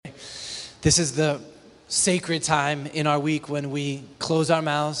This is the sacred time in our week when we close our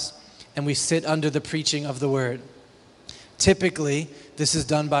mouths and we sit under the preaching of the word. Typically, this is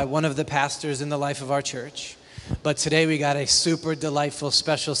done by one of the pastors in the life of our church, but today we got a super delightful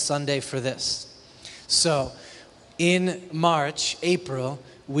special Sunday for this. So, in March, April,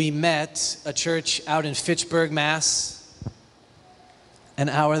 we met a church out in Fitchburg, Mass, an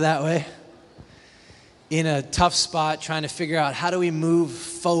hour that way, in a tough spot trying to figure out how do we move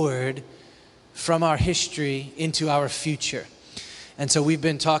forward from our history into our future. And so we've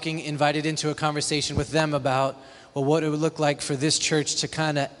been invited into a conversation with them about, well, what it would look like for this church to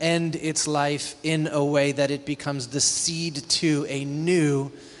kind of end its life in a way that it becomes the seed to a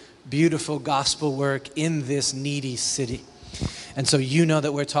new, beautiful gospel work in this needy city. And so you know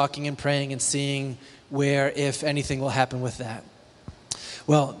that we're talking and praying and seeing where, if anything, will happen with that.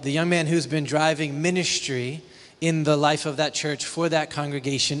 Well, the young man who's been driving ministry in the life of that church for that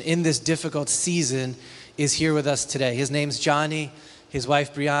congregation in this difficult season is here with us today. His name's Johnny, his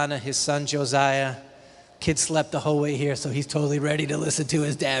wife Brianna, his son Josiah. Kid slept the whole way here, so he's totally ready to listen to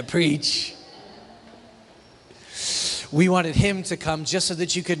his dad preach. We wanted him to come just so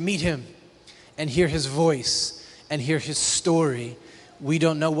that you could meet him and hear his voice and hear his story. We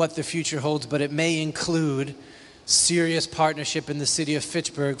don't know what the future holds, but it may include serious partnership in the city of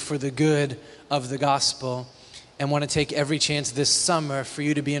Fitchburg for the good of the gospel, and want to take every chance this summer for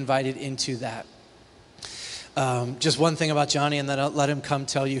you to be invited into that. Just one thing about Johnny, and then I'll let him come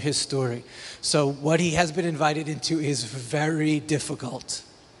tell you his story. So what he has been invited into is very difficult.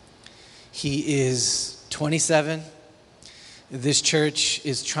 He is 27. This church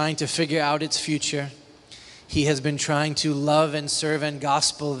is trying to figure out its future. He has been trying to love and serve and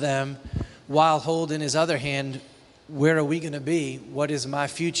gospel them while holding his other hand, where are we going to be? What is my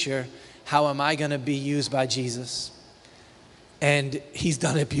future? How am I going to be used by Jesus? And he's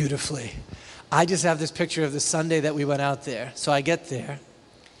done it beautifully. I just have this picture of the Sunday that we went out there. So I get there.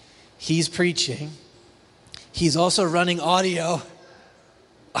 He's preaching. He's also running audio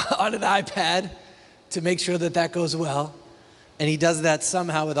on an iPad to make sure that that goes well. And he does that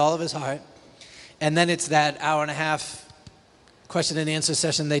somehow with all of his heart. And then it's that hour and a half question and answer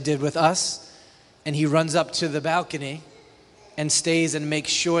session they did with us. And he runs up to the balcony and stays and makes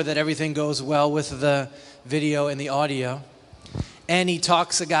sure that everything goes well with the video and the audio. And he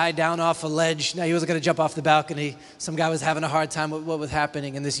talks a guy down off a ledge. Now, he wasn't going to jump off the balcony. Some guy was having a hard time with what was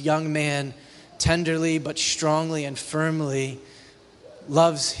happening. And this young man, tenderly but strongly and firmly,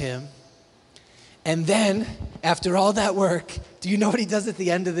 loves him. And then, after all that work, do you know what he does at the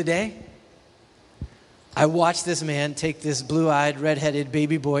end of the day? I watched this man take this blue-eyed, red-headed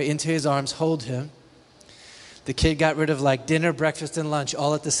baby boy into his arms, hold him. The kid got rid of like dinner, breakfast, and lunch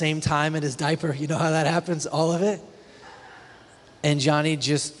all at the same time in his diaper. You know how that happens? All of it. And Johnny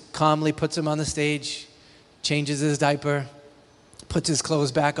just calmly puts him on the stage, changes his diaper, puts his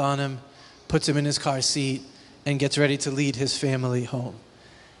clothes back on him, puts him in his car seat, and gets ready to lead his family home.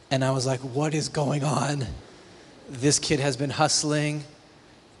 And I was like, what is going on? This kid has been hustling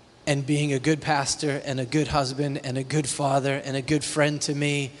and being a good pastor and a good husband and a good father and a good friend to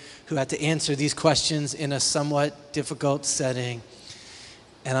me, who had to answer these questions in a somewhat difficult setting.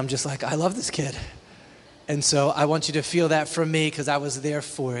 And I'm just like, I love this kid. And so I want you to feel that from me because I was there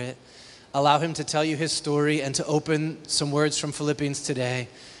for it. Allow him to tell you his story and to open some words from Philippians today.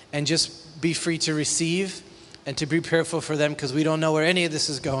 And just be free to receive and to be prayerful for them, because we don't know where any of this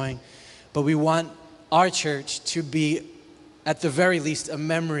is going. But we want our church to be, at the very least, a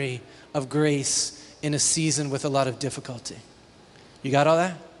memory of grace in a season with a lot of difficulty. You got all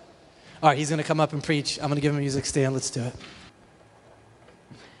that? All right, he's going to come up and preach. I'm going to give him a music stand. Let's do it.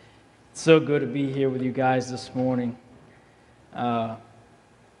 It's so good to be here with you guys this morning. My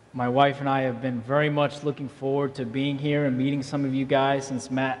wife and I have been very much looking forward to being here and meeting some of you guys since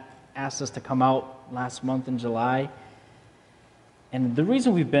Matt asked us to come out last month in July. And the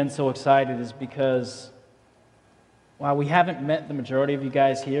reason we've been so excited is because while we haven't met the majority of you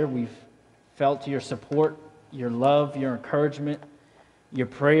guys here, we've felt your support, your love, your encouragement, your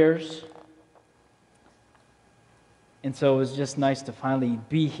prayers. And so it was just nice to finally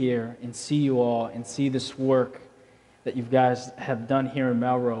be here and see you all and see this work that you guys have done here in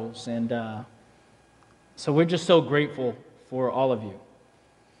Melrose. And so we're just so grateful for all of you.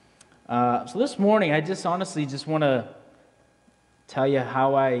 So this morning, I just honestly just want to tell you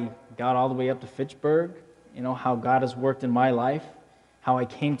how I got all the way up to Fitchburg, how God has worked in my life, how I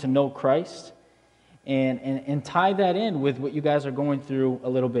came to know Christ, and tie that in with what you guys are going through a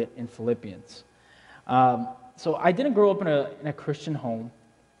little bit in Philippians. So I didn't grow up in a Christian home,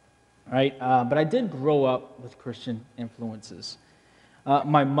 right? But I did grow up with Christian influences.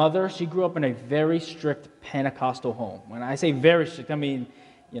 My mother, she grew up in a very strict Pentecostal home. When I say very strict, I mean,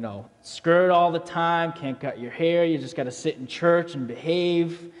 skirt all the time, can't cut your hair, you just got to sit in church and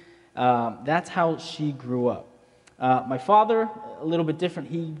behave. That's how she grew up. My father, a little bit different.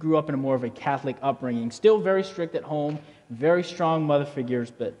 He grew up in a more of a Catholic upbringing, still very strict at home, very strong mother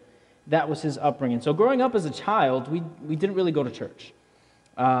figures, but that was his upbringing. So growing up as a child, we didn't really go to church.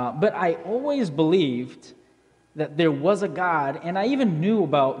 But I always believed that there was a God, and I even knew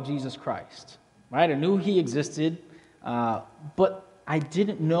about Jesus Christ, right? I knew he existed, but I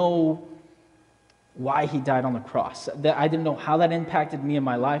didn't know why he died on the cross. I didn't know how that impacted me in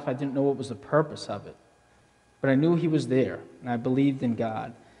my life. I didn't know what was the purpose of it. But I knew he was there, and I believed in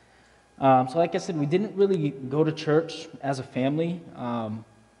God. So like I said, we didn't really go to church as a family.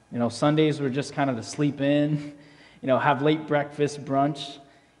 Sundays were just kind of to sleep in, have late breakfast, brunch,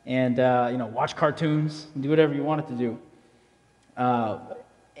 and watch cartoons, do whatever you wanted to do.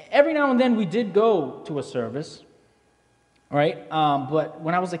 Every now and then we did go to a service, right? But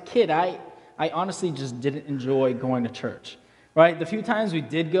when I was a kid, I honestly just didn't enjoy going to church, right? The few times we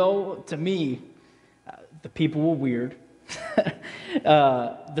did go, to me, the people were weird.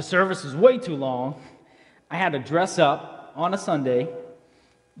 The service was way too long. I had to dress up on a Sunday.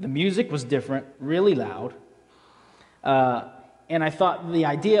 The music was different, really loud. And I thought the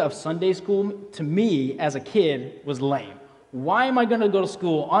idea of Sunday school, to me, as a kid, was lame. Why am I going to go to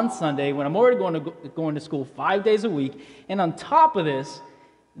school on Sunday when I'm already going to school 5 days a week? And on top of this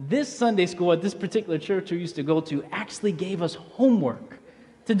Sunday school at this particular church we used to go to actually gave us homework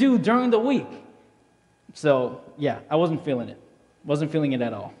to do during the week. So, yeah, I wasn't feeling it. Wasn't feeling it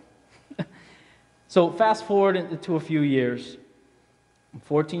at all. So fast forward into a few years. I'm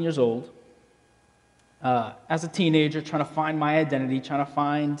 14 years old. As a teenager, trying to find my identity, trying to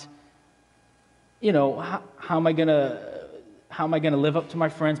find, how am I gonna live up to my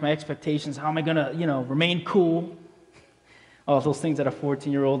friends, my expectations? How am I gonna, remain cool? All those things that a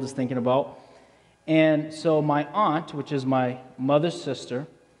 14-year-old is thinking about. And so my aunt, which is my mother's sister,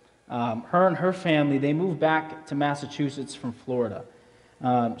 her and her family, they moved back to Massachusetts from Florida.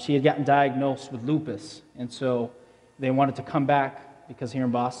 She had gotten diagnosed with lupus, and so they wanted to come back because here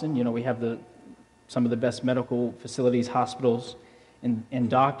in Boston, we have some of the best medical facilities, hospitals, and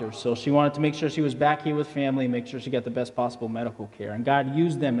doctors. So she wanted to make sure she was back here with family, make sure she got the best possible medical care. And God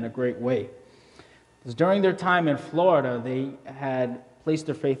used them in a great way. Because during their time in Florida, they had placed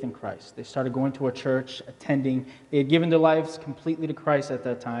their faith in Christ. They started going to a church, attending. They had given their lives completely to Christ at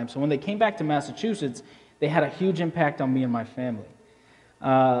that time. So when they came back to Massachusetts, they had a huge impact on me and my family.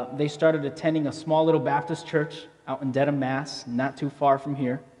 They started attending a small little Baptist church out in Dedham, Mass, not too far from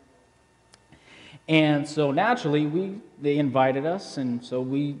here. And so naturally, they invited us, and so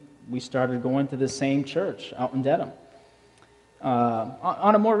we started going to the same church out in Dedham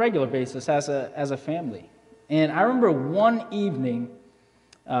on a more regular basis as a family. And I remember one evening,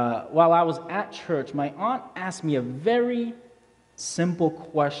 while I was at church, my aunt asked me a very simple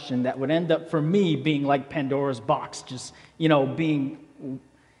question that would end up, for me, being like Pandora's box, just, being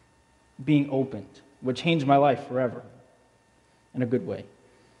opened, would change my life forever in a good way.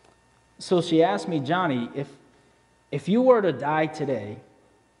 So she asked me, Johnny, if you were to die today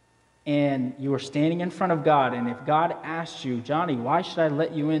and you were standing in front of God, and if God asked you, Johnny, why should I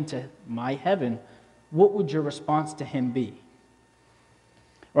let you into my heaven, what would your response to him be?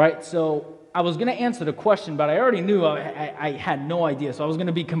 Right? So I was going to answer the question, but I already knew I had no idea. So I was going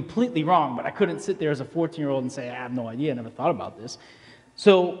to be completely wrong, but I couldn't sit there as a 14-year-old and say, I have no idea, I never thought about this.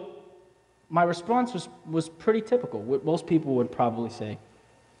 So my response was pretty typical, what most people would probably say.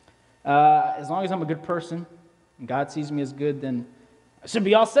 As long as I'm a good person and God sees me as good, then I should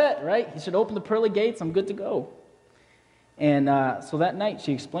be all set, right? He should open the pearly gates. I'm good to go. And so that night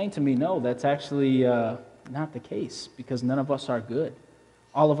she explained to me, no, that's actually not the case, because none of us are good.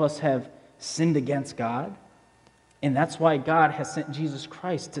 All of us have sinned against God, and that's why God has sent Jesus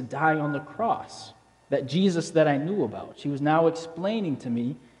Christ to die on the cross. That Jesus that I knew about. She was now explaining to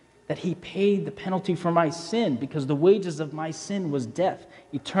me that he paid the penalty for my sin, because the wages of my sin was death,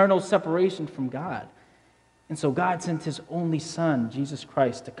 eternal separation from God. And so God sent his only son, Jesus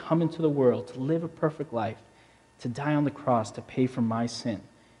Christ, to come into the world, to live a perfect life, to die on the cross, to pay for my sin.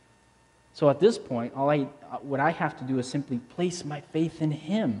 So at this point, what I have to do is simply place my faith in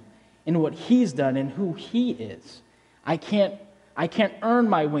him, in what he's done, and who he is. I can't earn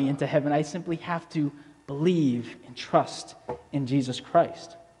my way into heaven. I simply have to believe and trust in Jesus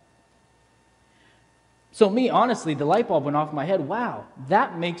Christ. So me, honestly, the light bulb went off in my head. Wow,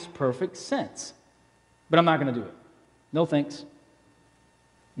 that makes perfect sense. But I'm not going to do it. No thanks.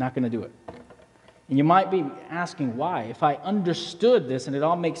 Not going to do it. And you might be asking why. If I understood this and it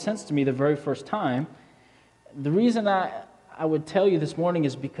all makes sense to me the very first time, the reason I would tell you this morning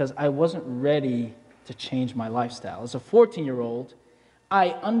is because I wasn't ready to change my lifestyle. As a 14-year-old, I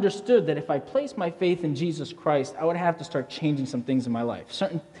understood that if I placed my faith in Jesus Christ, I would have to start changing some things in my life.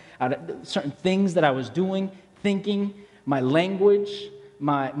 Certain things that I was doing, thinking, my language,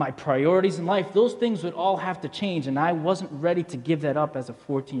 my priorities in life, those things would all have to change, and I wasn't ready to give that up as a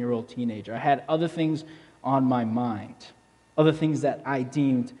 14-year-old teenager. I had other things on my mind, other things that I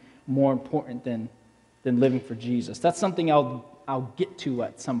deemed more important than living for Jesus. That's something I'll get to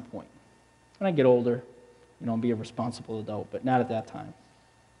at some point. When I get older, be a responsible adult, but not at that time.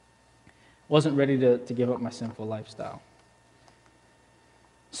 Wasn't ready to give up my sinful lifestyle.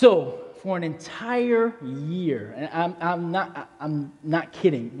 So, for an entire year, and I'm not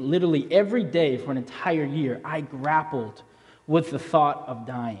kidding, literally every day for an entire year, I grappled with the thought of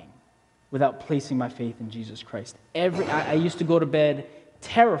dying without placing my faith in Jesus Christ. I used to go to bed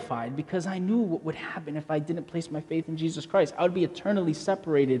terrified because I knew what would happen if I didn't place my faith in Jesus Christ. I would be eternally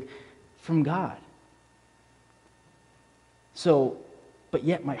separated from God. But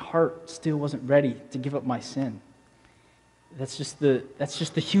yet my heart still wasn't ready to give up my sin. That's just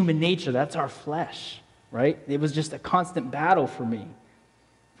the human nature. That's our flesh, right? It was just a constant battle for me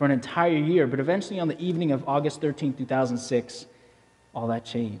for an entire year. But eventually on the evening of August 13, 2006, all that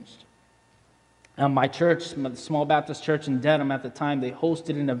changed. My church, the Small Baptist Church in Dedham at the time, they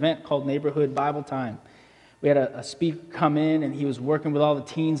hosted an event called Neighborhood Bible Time. We had a speaker come in, and he was working with all the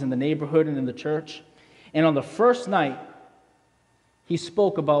teens in the neighborhood and in the church. And on the first night, he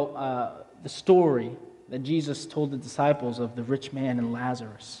spoke about the story that Jesus told the disciples of the rich man and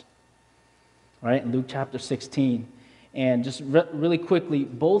Lazarus, right, in Luke chapter 16. And just really quickly,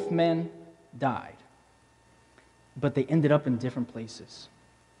 both men died, but they ended up in different places,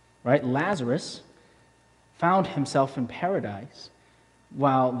 right? Lazarus found himself in paradise,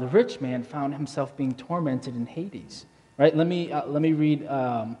 while the rich man found himself being tormented in Hades, right? Let me read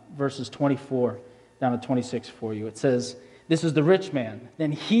verses 24 down to 26 for you. It says, "This is the rich man.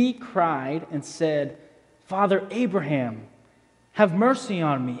 Then he cried and said, 'Father Abraham, have mercy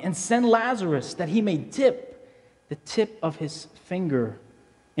on me and send Lazarus that he may dip the tip of his finger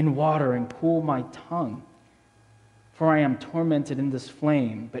in water and cool my tongue, for I am tormented in this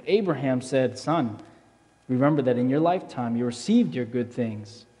flame.' But Abraham said, 'Son, remember that in your lifetime you received your good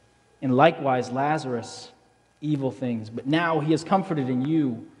things, and likewise Lazarus evil things. But now he is comforted and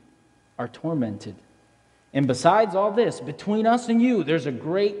you are tormented. And besides all this, between us and you, there's a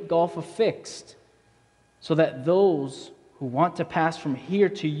great gulf affixed, so that those who want to pass from here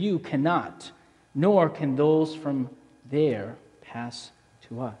to you cannot, nor can those from there pass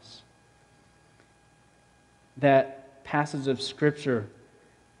to us.'" That passage of Scripture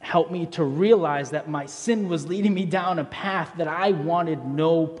helped me to realize that my sin was leading me down a path that I wanted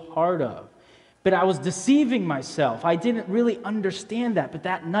no part of. But I was deceiving myself. I didn't really understand that. But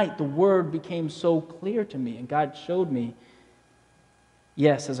that night, the Word became so clear to me, and God showed me,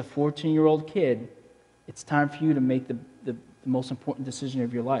 yes, as a 14-year-old kid, it's time for you to make the most important decision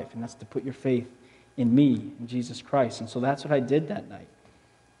of your life, and that's to put your faith in me, in Jesus Christ. And so that's what I did that night.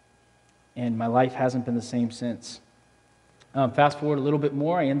 And my life hasn't been the same since. Fast forward a little bit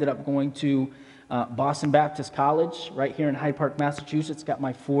more, I ended up going to Boston Baptist College right here in Hyde Park, Massachusetts. Got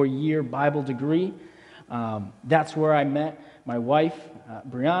my 4-year Bible degree. That's where I met my wife,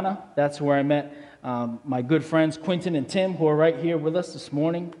 Brianna. That's where I met my good friends, Quentin and Tim, who are right here with us this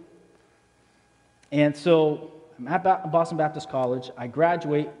morning. And so I'm at Boston Baptist College. I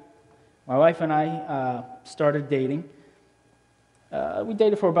graduate. My wife and I started dating. We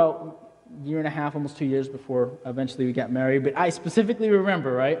dated for about a year and a half, almost 2 years before eventually we got married. But I specifically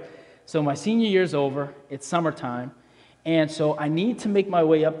remember, right? So my senior year's over. It's summertime. And so I need to make my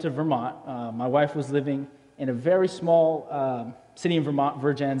way up to Vermont. My wife was living in a very small city in Vermont,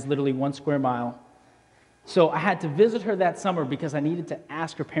 Virgins, literally 1 square mile. So I had to visit her that summer because I needed to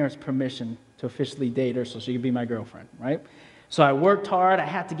ask her parents' permission to officially date her so she could be my girlfriend, right? So I worked hard. I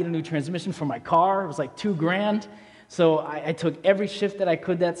had to get a new transmission for my car. It was like $2,000. So I took every shift that I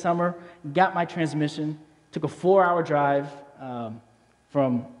could that summer, got my transmission, took a 4-hour drive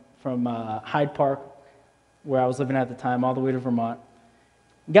from Hyde Park, where I was living at the time, all the way to Vermont.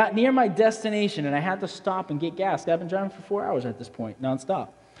 Got near my destination, and I had to stop and get gas. I've been driving for 4 hours at this point, nonstop.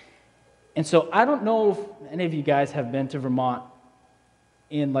 And so I don't know if any of you guys have been to Vermont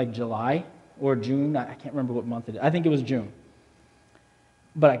in like July or June. I can't remember what month it is. I think it was June.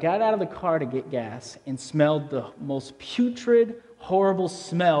 But I got out of the car to get gas and smelled the most putrid, horrible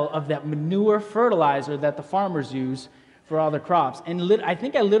smell of that manure fertilizer that the farmers use for all the crops. And I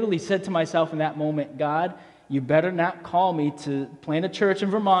think I literally said to myself in that moment, God, you better not call me to plant a church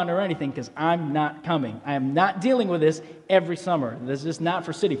in Vermont or anything, because I'm not coming. I am not dealing with this every summer. This is not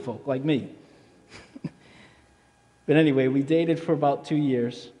for city folk like me. But anyway, we dated for about 2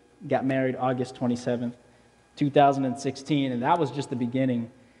 years, got married August 27th, 2016, and that was just the beginning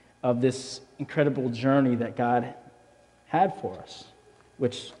of this incredible journey that God had for us,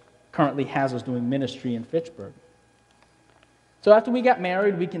 which currently has us doing ministry in Fitchburg. So after we got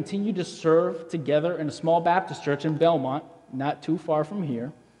married, we continued to serve together in a small Baptist church in Belmont, not too far from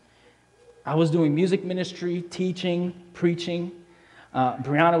here. I was doing music ministry, teaching, preaching.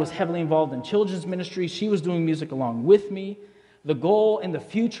 Brianna was heavily involved in children's ministry. She was doing music along with me. The goal and the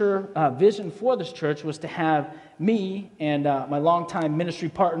future vision for this church was to have me and my longtime ministry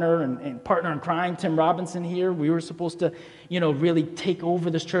partner and partner in crime, Tim Robinson here. We were supposed to, really take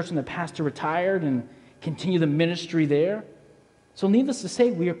over this church when the pastor retired and continue the ministry there. So needless to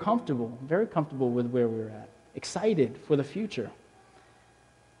say, we are comfortable, very comfortable with where we're at, excited for the future.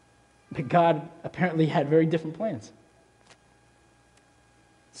 But God apparently had very different plans.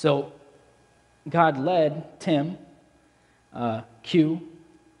 So God led Tim, Q,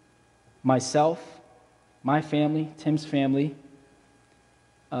 myself, my family, Tim's family,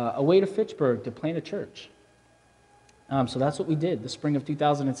 away to Fitchburg to plant a church. So that's what we did the spring of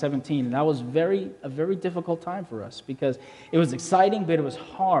 2017. And that was a very difficult time for us because it was exciting, but it was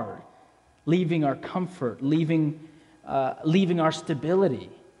hard, leaving our comfort, leaving our stability,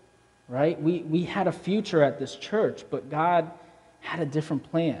 right? We had a future at this church, but God had a different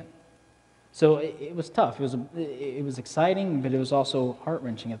plan. So it was tough. It was exciting, but it was also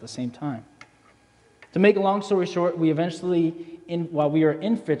heart-wrenching at the same time. To make a long story short, we eventually, while we were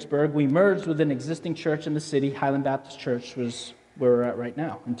in Fitchburg, we merged with an existing church in the city, Highland Baptist Church, was where we're at right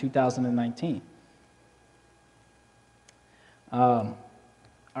now, in 2019. Our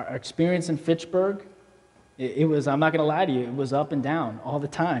experience in Fitchburg, it was, I'm not going to lie to you, it was up and down all the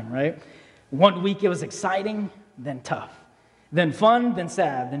time, right? One week it was exciting, then tough. Then fun, then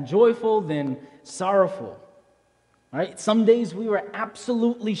sad, then joyful, then sorrowful. Right? Some days we were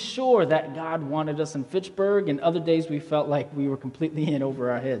absolutely sure that God wanted us in Fitchburg, and other days we felt like we were completely in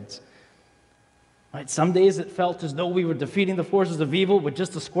over our heads. Right? Some days it felt as though we were defeating the forces of evil with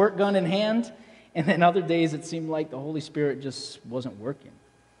just a squirt gun in hand, and then other days it seemed like the Holy Spirit just wasn't working.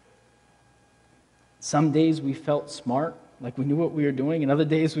 Some days we felt smart, like we knew what we were doing, and other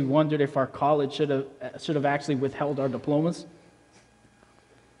days we wondered if our college should have actually withheld our diplomas.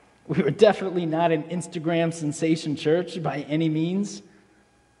 We were definitely not an Instagram sensation church by any means,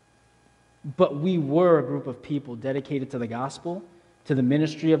 but we were a group of people dedicated to the gospel, to the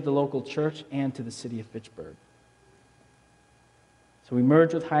ministry of the local church, and to the city of Fitchburg. So we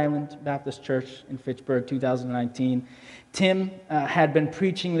merged with Highland Baptist Church in Fitchburg, 2019. Tim had been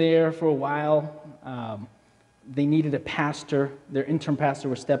preaching there for a while. They needed a pastor. Their interim pastor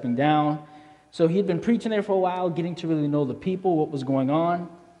was stepping down. So he had been preaching there for a while, getting to really know the people, what was going on.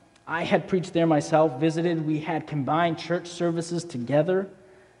 I had preached there myself, visited. We had combined church services together.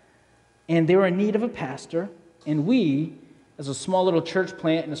 And they were in need of a pastor. And we, as a small little church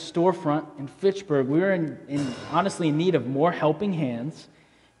plant in a storefront in Fitchburg, we were honestly in need of more helping hands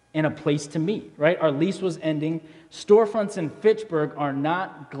and a place to meet, right? Our lease was ending. Storefronts in Fitchburg are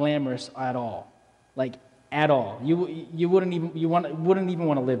not glamorous at all, like at all. You wouldn't even want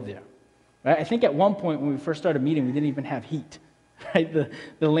to live there, right? I think at one point when we first started meeting, we didn't even have heat. Right,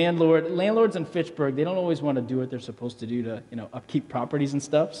 the landlords in Fitchburg, they don't always want to do what they're supposed to do to, upkeep properties and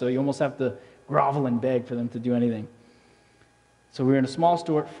stuff. So you almost have to grovel and beg for them to do anything. So we were in a small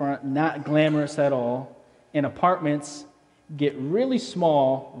storefront, not glamorous at all, and apartments get really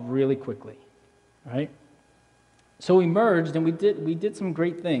small really quickly, right? So we merged and we did some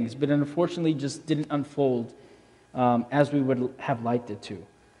great things, but unfortunately just didn't unfold as we would have liked it to.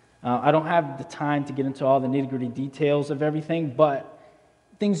 I don't have the time to get into all the nitty-gritty details of everything, but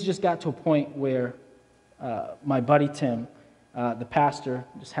things just got to a point where my buddy Tim, the pastor,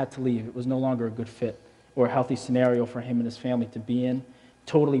 just had to leave. It was no longer a good fit or a healthy scenario for him and his family to be in.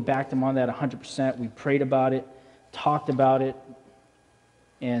 Totally backed him on that 100%. We prayed about it, talked about it,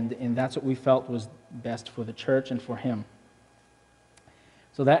 and that's what we felt was best for the church and for him.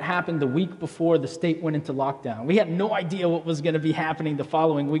 So that happened the week before the state went into lockdown. We had no idea what was going to be happening the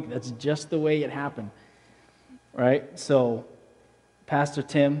following week. That's just the way it happened, right? So Pastor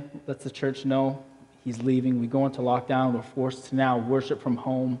Tim lets the church know he's leaving. We go into lockdown. We're forced to now worship from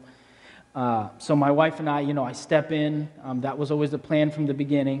home. So my wife and I step in. That was always the plan from the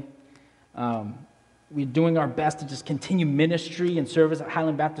beginning. We're doing our best to just continue ministry and service at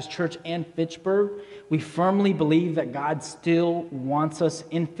Highland Baptist Church and Fitchburg. We firmly believe that God still wants us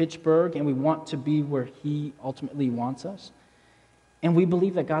in Fitchburg, and we want to be where He ultimately wants us. And we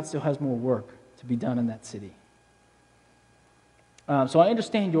believe that God still has more work to be done in that city. So I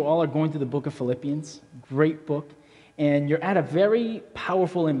understand you all are going through the book of Philippians, great book, and you're at a very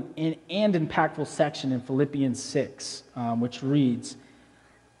powerful and impactful section in Philippians 6, which reads,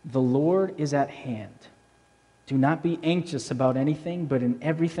 "The Lord is at hand. Do not be anxious about anything, but in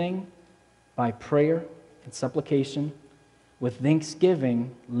everything, by prayer and supplication, with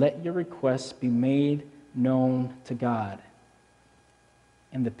thanksgiving, let your requests be made known to God.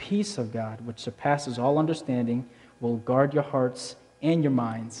 And the peace of God, which surpasses all understanding, will guard your hearts and your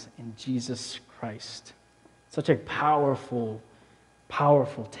minds in Jesus Christ." Such a powerful,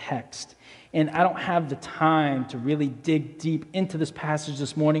 powerful text. And I don't have the time to really dig deep into this passage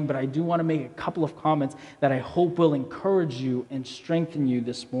this morning, but I do want to make a couple of comments that I hope will encourage you and strengthen you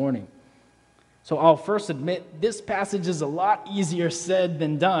this morning. So I'll first admit, this passage is a lot easier said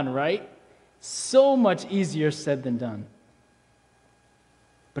than done, right? So much easier said than done.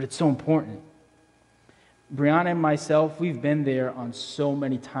 But it's so important. Brianna and myself, we've been there on so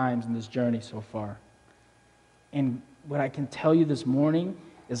many times in this journey so far. And what I can tell you this morning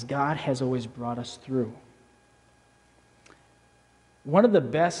is God has always brought us through. One of the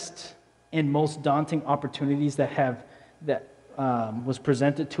best and most daunting opportunities that was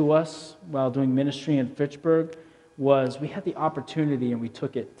presented to us while doing ministry in Fitchburg was we had the opportunity, and we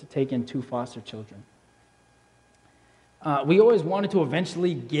took it, to take in 2 foster children. We always wanted to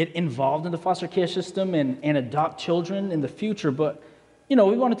eventually get involved in the foster care system and adopt children in the future, but we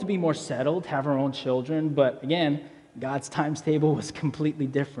wanted to be more settled, have our own children, but again, God's timetable was completely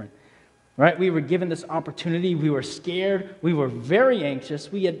different, right? We were given this opportunity. We were scared. We were very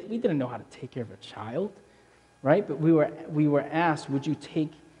anxious. We didn't know how to take care of a child, right? But we were asked, would you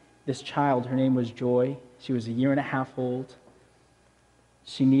take this child? Her name was Joy. She was 1.5 years old.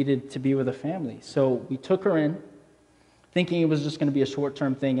 She needed to be with a family. So we took her in, thinking it was just going to be a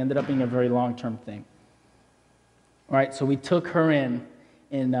short-term thing. Ended up being a very long-term thing. All right, so we took her in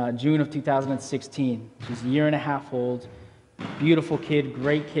June of 2016. She's 1.5 years old, beautiful kid,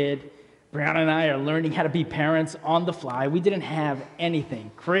 great kid. Brianna and I are learning how to be parents on the fly. We didn't have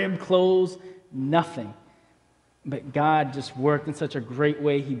anything, crib, clothes, nothing. But God just worked in such a great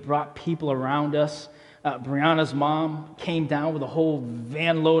way. He brought people around us. Brianna's mom came down with a whole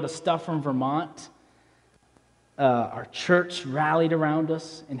van load of stuff from Vermont. Our church rallied around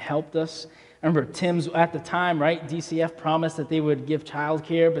us and helped us. I remember Tim's, at the time, right, DCF promised that they would give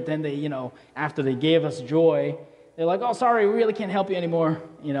childcare, but then they, after they gave us Joy, they're like, oh, sorry, we really can't help you anymore,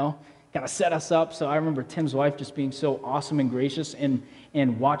 kind of set us up. So I remember Tim's wife just being so awesome and gracious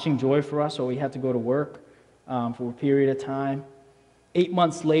and watching Joy for us, or we had to go to work for a period of time. 8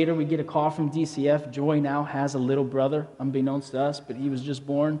 months later, we get a call from DCF. Joy now has a little brother, unbeknownst to us, but he was just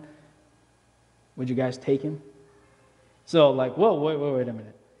born. Would you guys take him? So whoa, wait a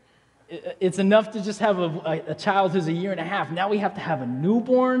minute. It's enough to just have a child who's 1.5 years. Now we have to have a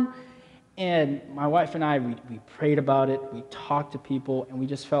newborn. And my wife and I, we prayed about it. We talked to people, and we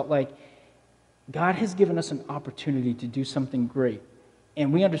just felt like God has given us an opportunity to do something great.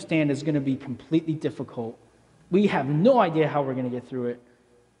 And we understand it's going to be completely difficult. We have no idea how we're going to get through it.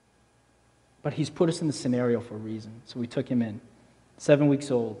 But He's put us in the scenario for a reason. So we took him in, 7 weeks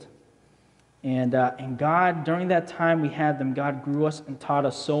old. And God, during that time we had them, God grew us and taught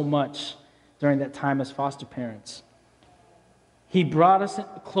us so much during that time as foster parents. He brought us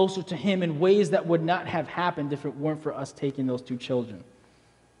closer to Him in ways that would not have happened if it weren't for us taking those 2 children.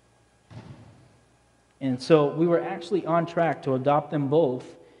 And so we were actually on track to adopt them both,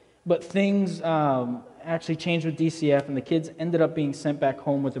 but things actually changed with DCF, and the kids ended up being sent back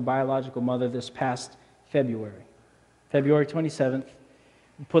home with their biological mother this past February 27th.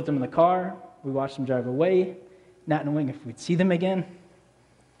 We put them in the car. We watched them drive away, not knowing if we'd see them again.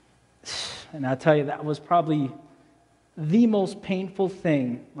 And I'll tell you, that was probably the most painful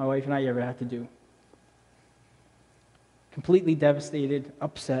thing my wife and I ever had to do. Completely devastated,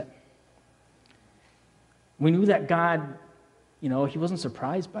 upset. We knew that God, He wasn't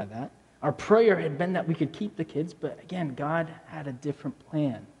surprised by that. Our prayer had been that we could keep the kids, but again, God had a different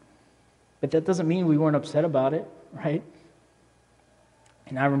plan. But that doesn't mean we weren't upset about it, right?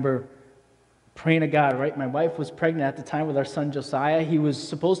 And I remember praying to God, right? My wife was pregnant at the time with our son Josiah. He was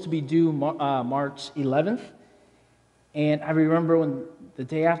supposed to be due March 11th. And I remember when the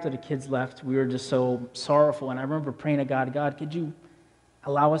day after the kids left, we were just so sorrowful. And I remember praying to God, could you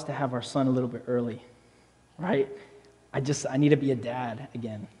allow us to have our son a little bit early, right? I need to be a dad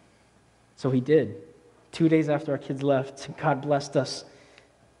again. So He did. 2 days after our kids left, God blessed us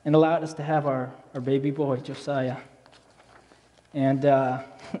and allowed us to have our baby boy, Josiah. And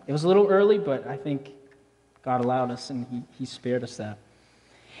it was a little early, but I think God allowed us, and he spared us that.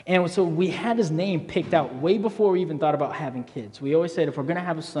 And so we had his name picked out way before we even thought about having kids. We always said if we're going to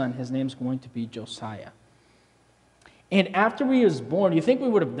have a son, his name's going to be Josiah. And after he was born, you think we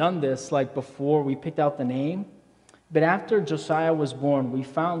would have done this like before we picked out the name? But after Josiah was born, we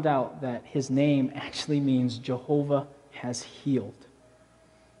found out that his name actually means Jehovah has healed.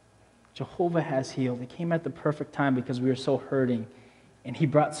 Jehovah has healed. It came at the perfect time because we were so hurting. And he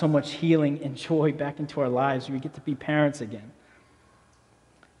brought so much healing and joy back into our lives. We get to be parents again.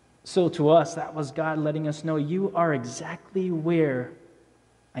 So to us, that was God letting us know, you are exactly where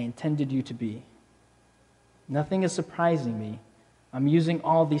I intended you to be. Nothing is surprising me. I'm using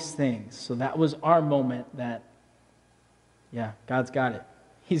all these things. So that was our moment that, yeah, God's got it.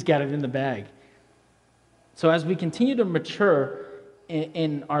 He's got it in the bag. So as we continue to mature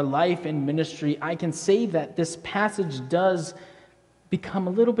in our life and ministry, I can say that this passage does become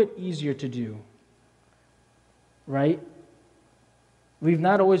a little bit easier to do, right? We've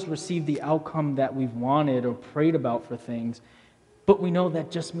not always received the outcome that we've wanted or prayed about for things, but we know that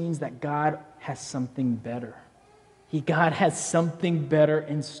just means that God has something better. God has something better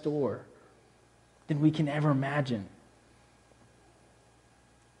in store than we can ever imagine.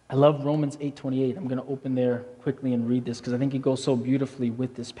 I love Romans 8:28. I'm going to open there quickly and read this because I think it goes so beautifully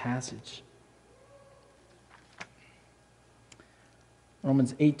with this passage.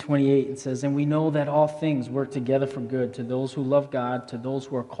 Romans 8:28, it says, and we know that all things work together for good to those who love God, to those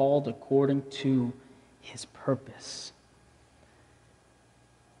who are called according to his purpose.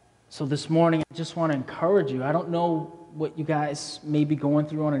 So this morning, I just want to encourage you. I don't know what you guys may be going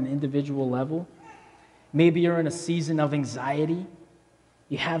through on an individual level. Maybe you're in a season of anxiety.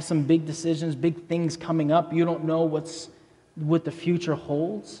 You have some big decisions, big things coming up. You don't know what the future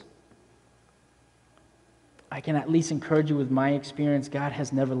holds. I can at least encourage you with my experience. God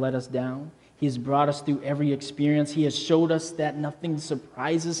has never let us down. He has brought us through every experience. He has showed us that nothing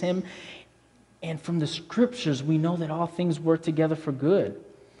surprises him. And from the scriptures, we know that all things work together for good.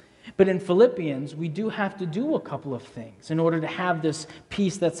 But in Philippians, we do have to do a couple of things in order to have this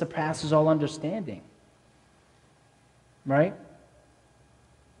peace that surpasses all understanding. Right?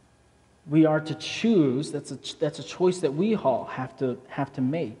 We are to choose. That's a choice that we all have to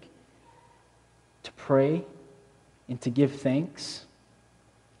make. To pray and to give thanks,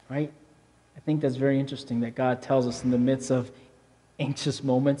 right? I think that's very interesting that God tells us in the midst of anxious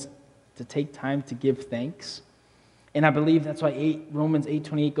moments to take time to give thanks. And I believe that's why Romans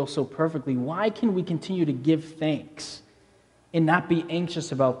 8:28 goes so perfectly. Why can we continue to give thanks and not be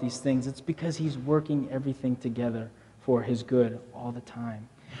anxious about these things? It's because he's working everything together for his good all the time.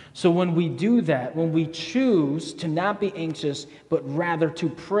 So when we do that, when we choose to not be anxious, but rather to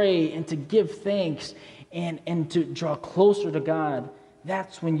pray and to give thanks and to draw closer to God,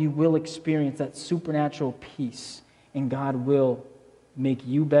 that's when you will experience that supernatural peace. And God will make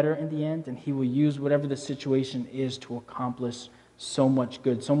you better in the end, and he will use whatever the situation is to accomplish so much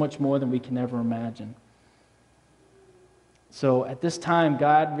good, so much more than we can ever imagine. So at this time,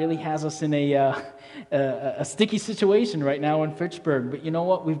 God really has us in a sticky situation right now in Fitchburg. But you know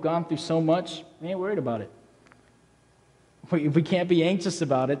what? We've gone through so much, we ain't worried about it. We can't be anxious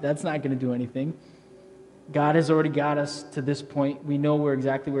about it. That's not going to do anything. God has already got us to this point. We know we're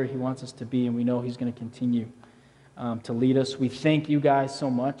exactly where he wants us to be, and we know he's going to continue to lead us. We thank you guys so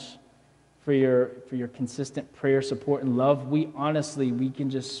much for your consistent prayer, support, and love. We can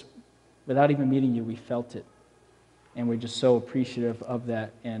just, without even meeting you, we felt it. And we're just so appreciative of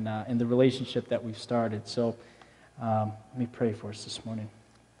that and the relationship that we've started. So let me pray for us this morning.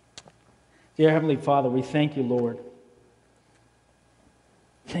 Dear Heavenly Father, we thank you, Lord.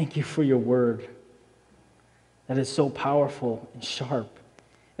 Thank you for your word that is so powerful and sharp,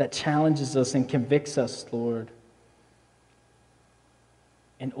 that challenges us and convicts us, Lord,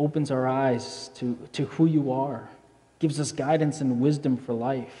 and opens our eyes to who you are, gives us guidance and wisdom for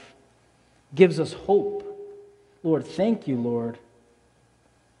life, gives us hope. Lord, thank you, Lord,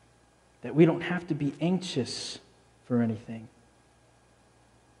 that we don't have to be anxious for anything.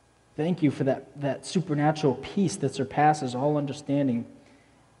 Thank you for that supernatural peace that surpasses all understanding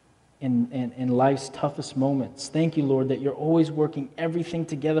in life's toughest moments. Thank you, Lord, that you're always working everything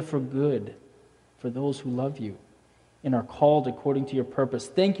together for good for those who love you and are called according to your purpose.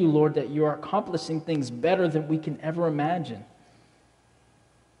 Thank you, Lord, that you are accomplishing things better than we can ever imagine.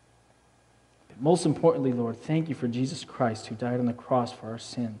 But most importantly, Lord, thank you for Jesus Christ who died on the cross for our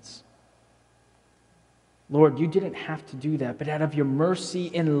sins. Lord, you didn't have to do that, but out of your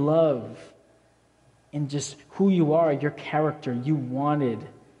mercy and love, and just who you are, your character, you wanted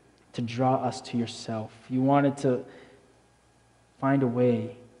to draw us to yourself. You wanted to find a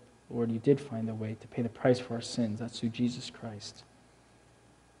way, Lord, you did find a way to pay the price for our sins. That's through Jesus Christ.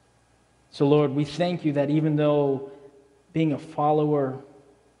 So, Lord, we thank you that even though being a follower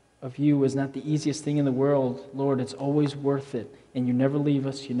of you is not the easiest thing in the world, Lord, it's always worth it. And you never leave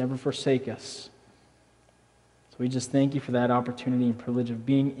us, you never forsake us. So we just thank you for that opportunity and privilege of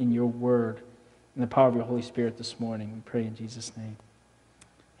being in your word and the power of your Holy Spirit this morning. We pray in Jesus' name.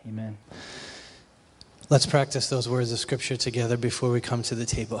 Amen. Let's practice those words of Scripture together before we come to the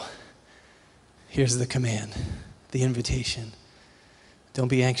table. Here's the command, the invitation. Don't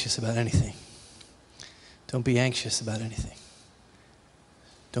be anxious about anything. Don't be anxious about anything.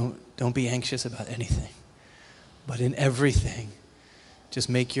 Don't be anxious about anything. But in everything, just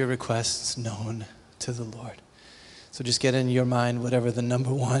make your requests known to the Lord. So just get in your mind whatever the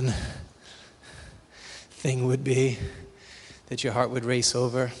number one thing would be that your heart would race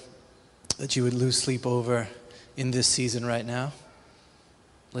over, that you would lose sleep over in this season right now.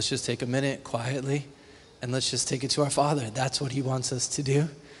 Let's just take a minute quietly and let's just take it to our Father. That's what He wants us to do.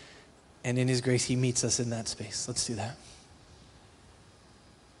 And in His grace, He meets us in that space. Let's do that.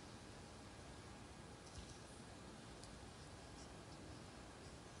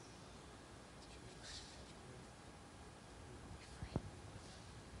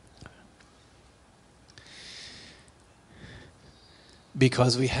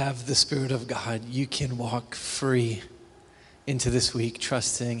 Because we have the Spirit of God, you can walk free into this week,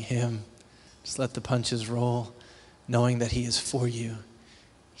 trusting Him. Just let the punches roll, knowing that He is for you.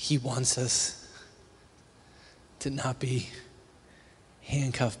 He wants us to not be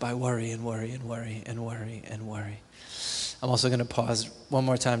handcuffed by worry and worry and worry and worry and worry. I'm also going to pause one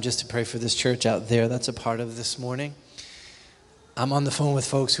more time just to pray for this church out there that's a part of this morning. I'm on the phone with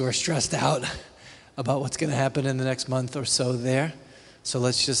folks who are stressed out about what's going to happen in the next month or so there. So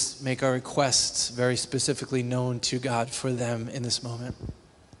let's just make our requests very specifically known to God for them in this moment.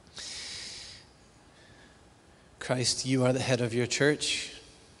 Christ, you are the head of your church.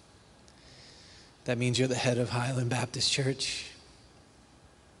 That means you're the head of Highland Baptist Church.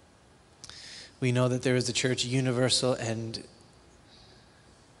 We know that there is a church universal and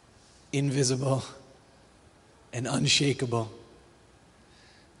invisible and unshakable.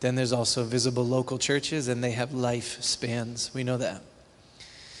 Then there's also visible local churches, and they have lifespans. We know that.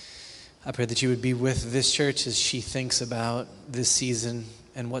 I pray that you would be with this church as she thinks about this season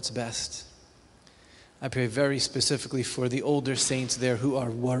and what's best. I pray very specifically for the older saints there who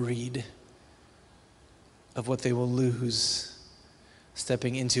are worried of what they will lose,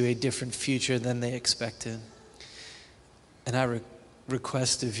 stepping into a different future than they expected. And I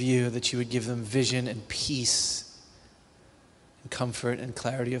request of you that you would give them vision and peace and comfort and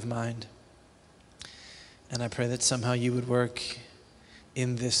clarity of mind. And I pray that somehow you would work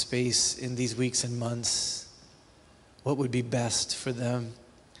in this space, in these weeks and months, what would be best for them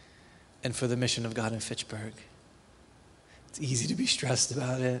and for the mission of God in Fitchburg. It's easy to be stressed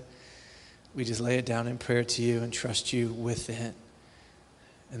about it. We just lay it down in prayer to you and trust you with it.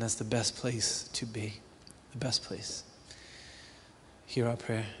 And that's the best place to be, the best place. Hear our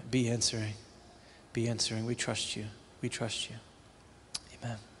prayer. Be answering. Be answering. We trust you. We trust you.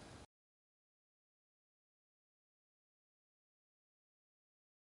 Amen.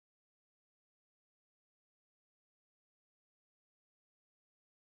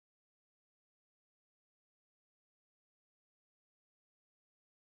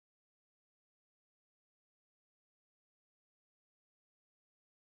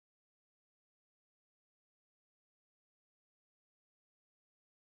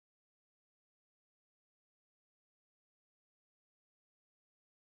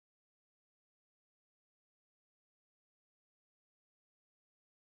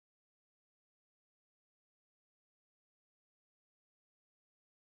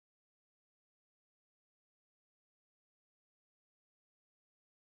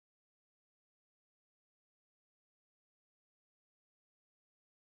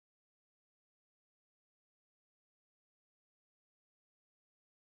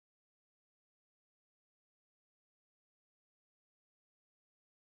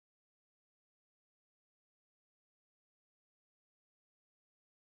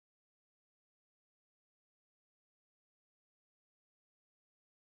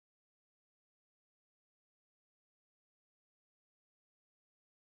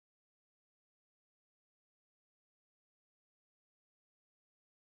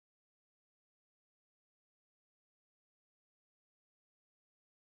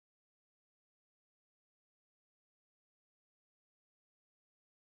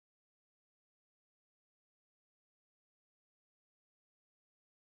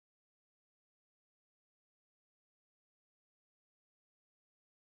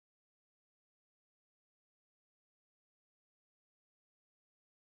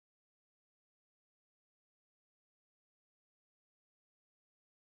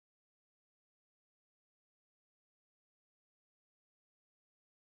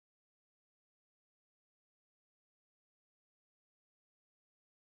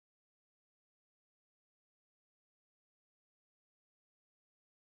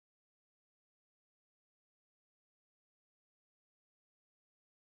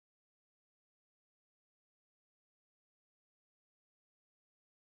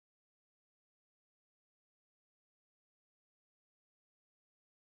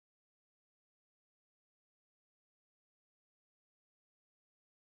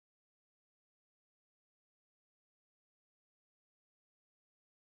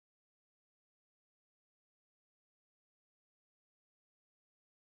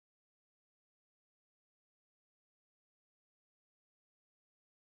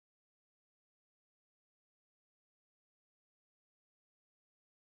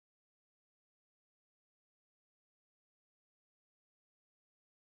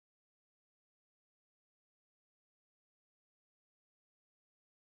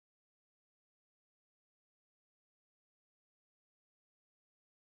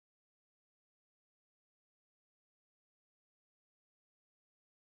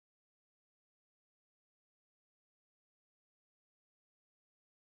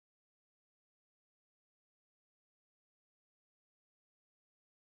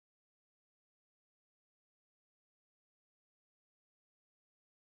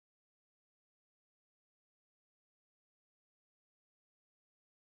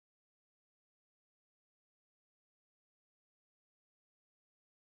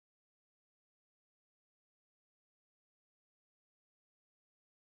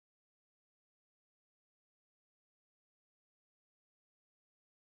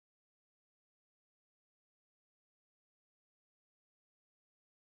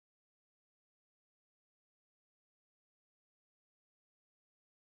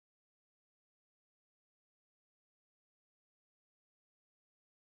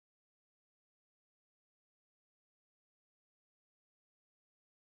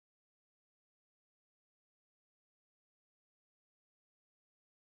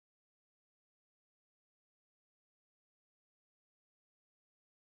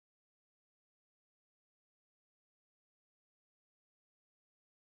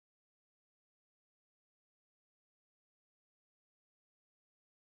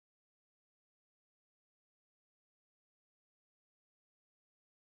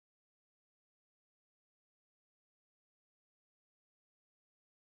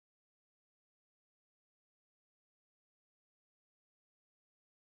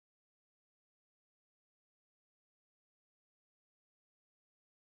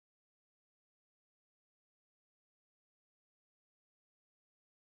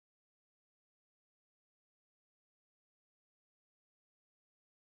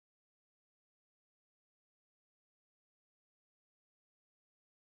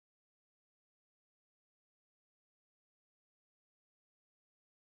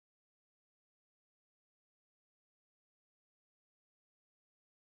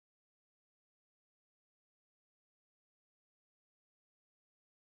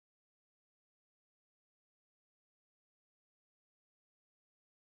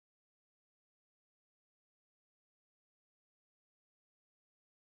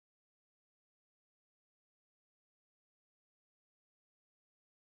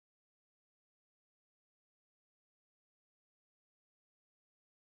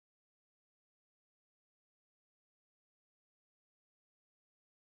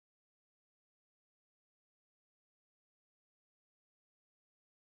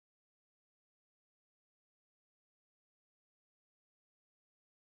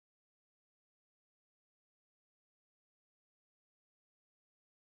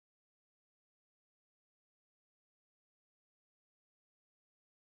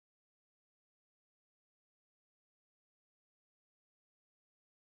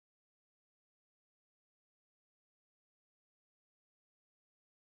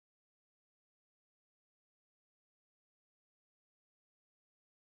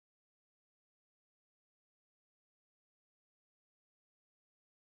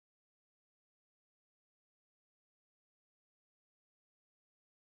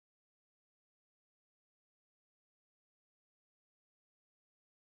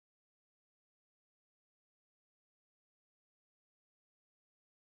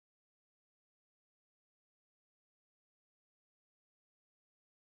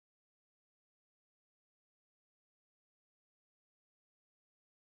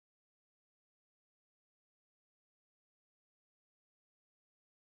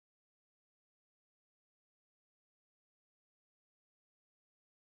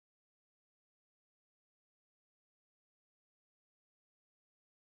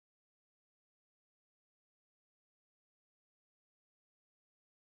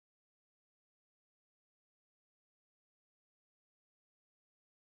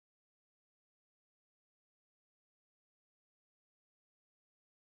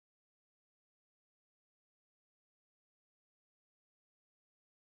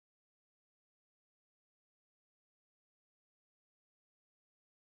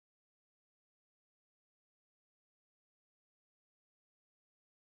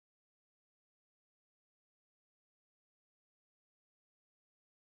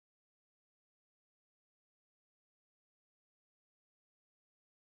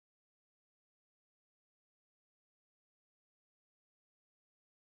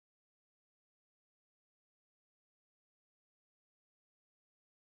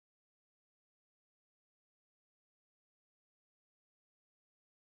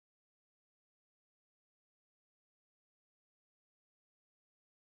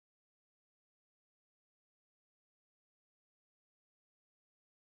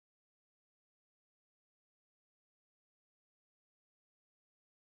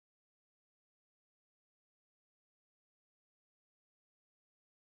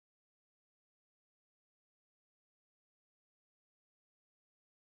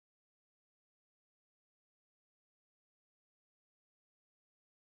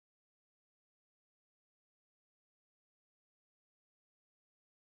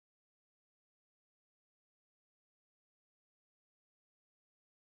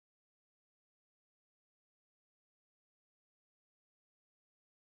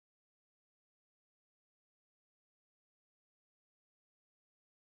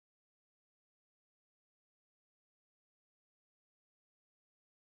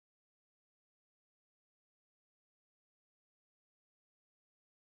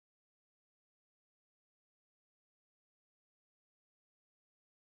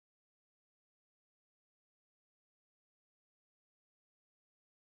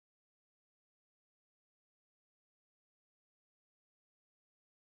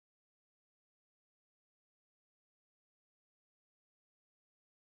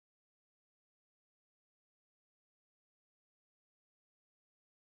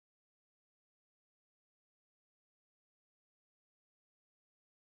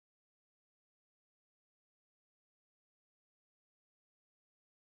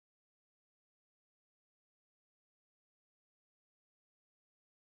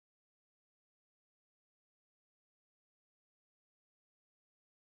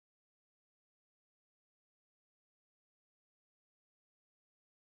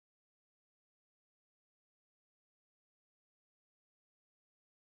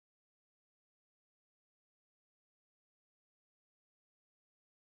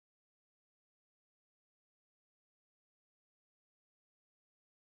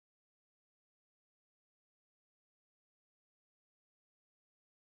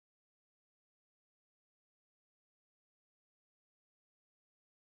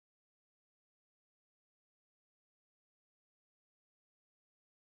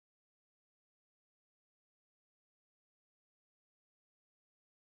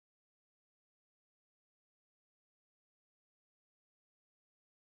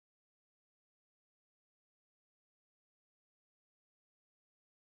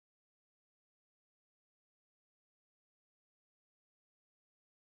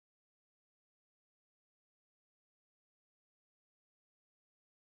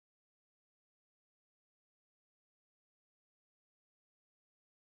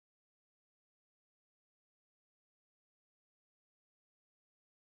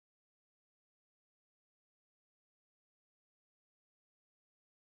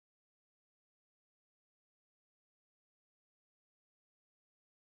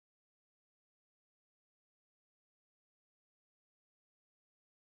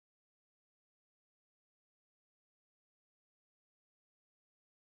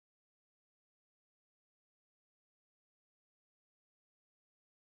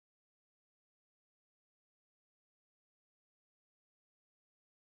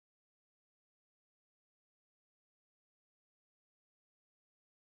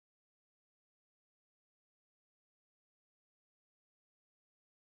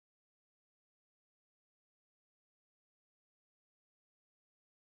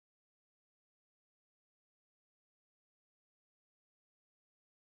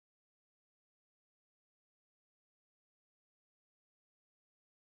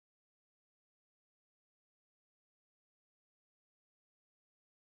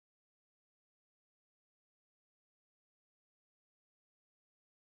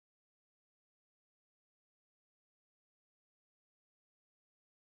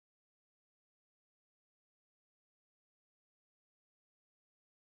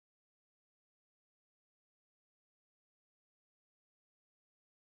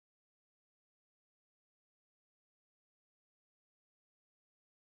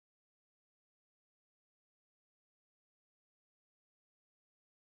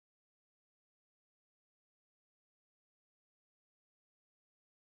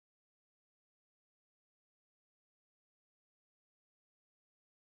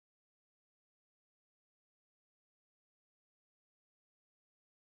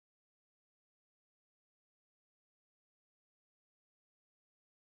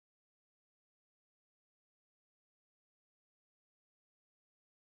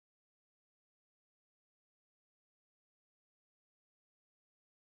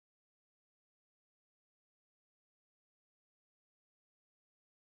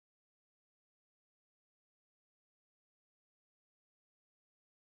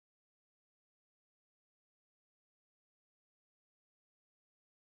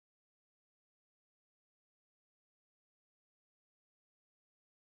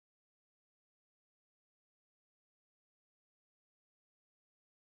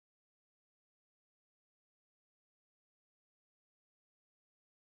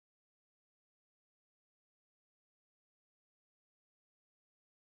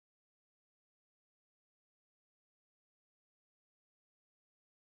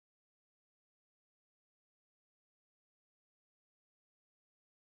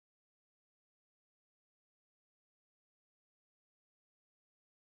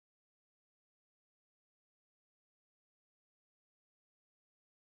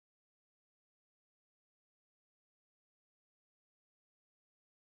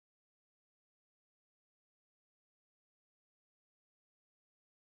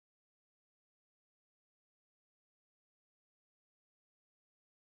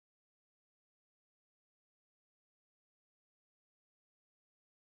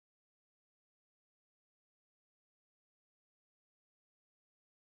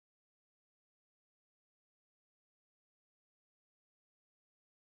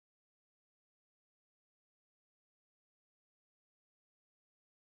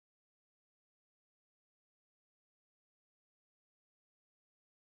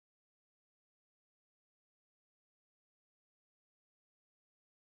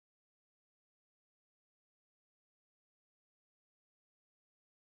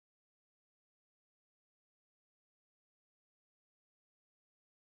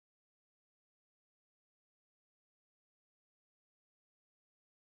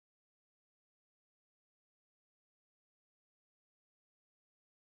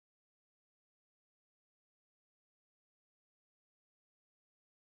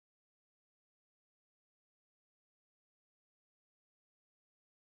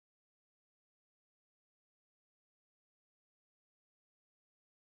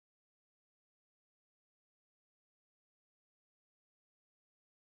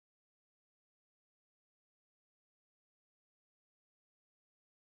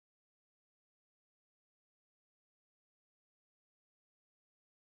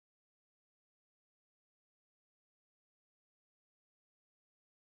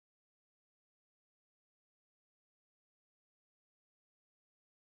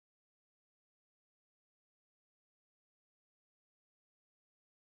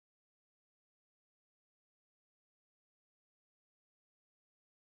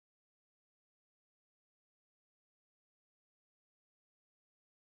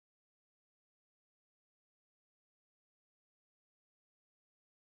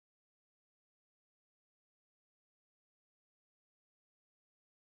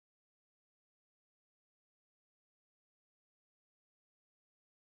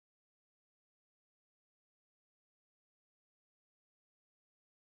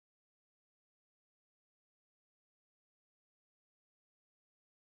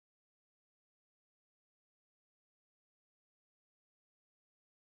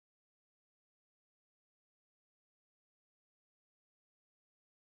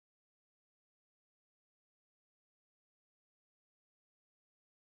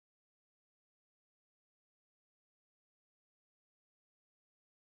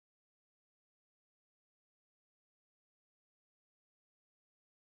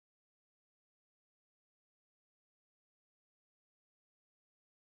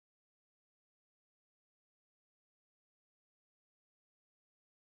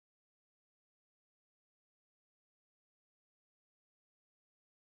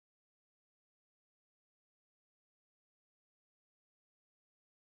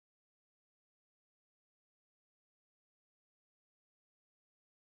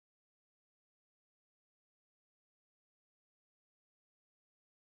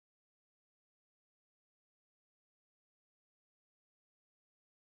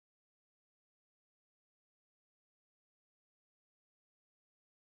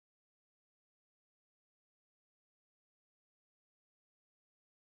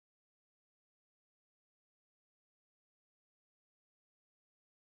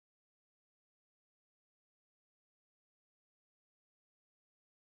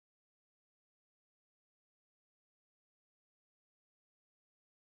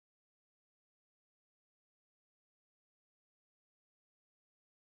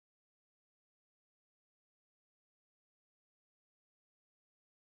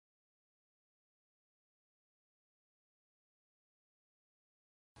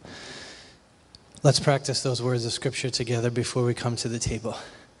 Let's practice those words of Scripture together before we come to the table.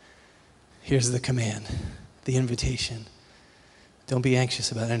 Here's the command, the invitation. Don't be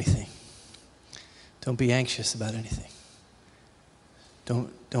anxious about anything. Don't be anxious about anything.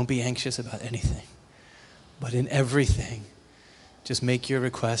 Don't be anxious about anything. But in everything, just make your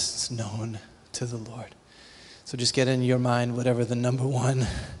requests known to the Lord. So just get in your mind whatever the number one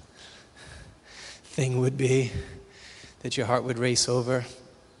thing would be that your heart would race over,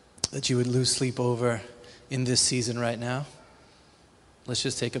 that you would lose sleep over in this season right now. Let's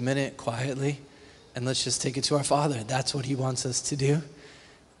just take a minute quietly and let's just take it to our Father. That's what He wants us to do.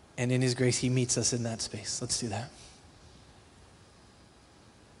 And in His grace, He meets us in that space. Let's do that.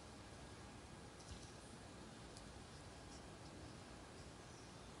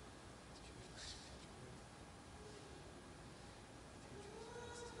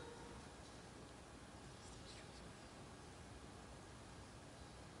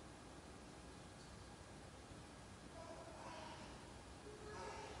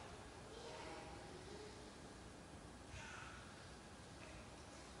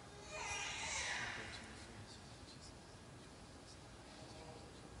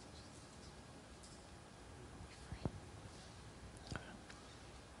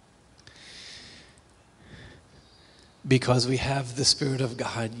 Because we have the Spirit of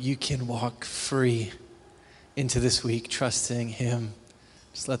God, you can walk free into this week, trusting Him.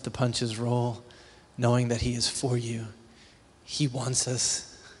 Just let the punches roll, knowing that He is for you. He wants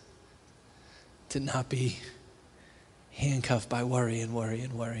us to not be handcuffed by worry and worry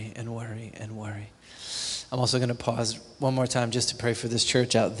and worry and worry and worry. I'm also going to pause one more time just to pray for this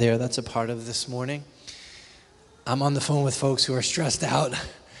church out there that's a part of this morning. I'm on the phone with folks who are stressed out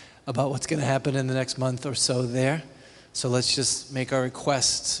about what's going to happen in the next month or so there. So let's just make our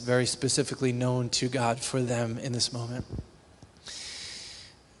requests very specifically known to God for them in this moment.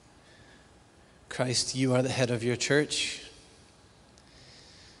 Christ, you are the head of your church.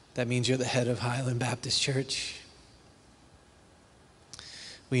 That means you're the head of Highland Baptist Church.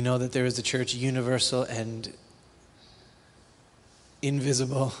 We know that there is a church universal and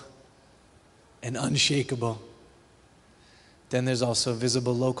invisible and unshakable. Then there's also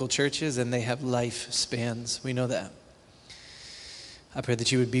visible local churches, and they have lifespans. We know that. I pray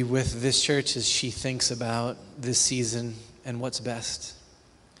that you would be with this church as she thinks about this season and what's best.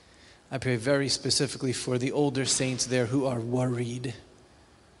 I pray very specifically for the older saints there who are worried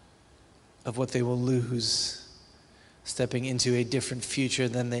of what they will lose, stepping into a different future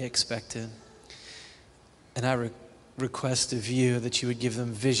than they expected. And I request of you that you would give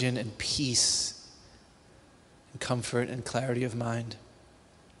them vision and peace and comfort and clarity of mind.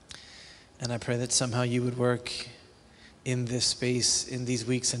 And I pray that somehow you would work in this space, in these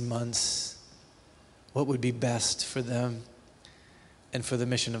weeks and months, what would be best for them and for the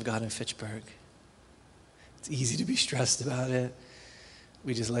mission of God in Fitchburg. It's easy to be stressed about it.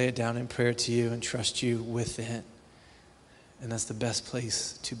 We just lay it down in prayer to you and trust you with it. And that's the best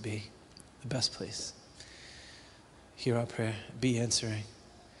place to be, the best place. Hear our prayer. Be answering.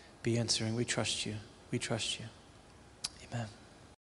 Be answering. We trust you. We trust you. Amen.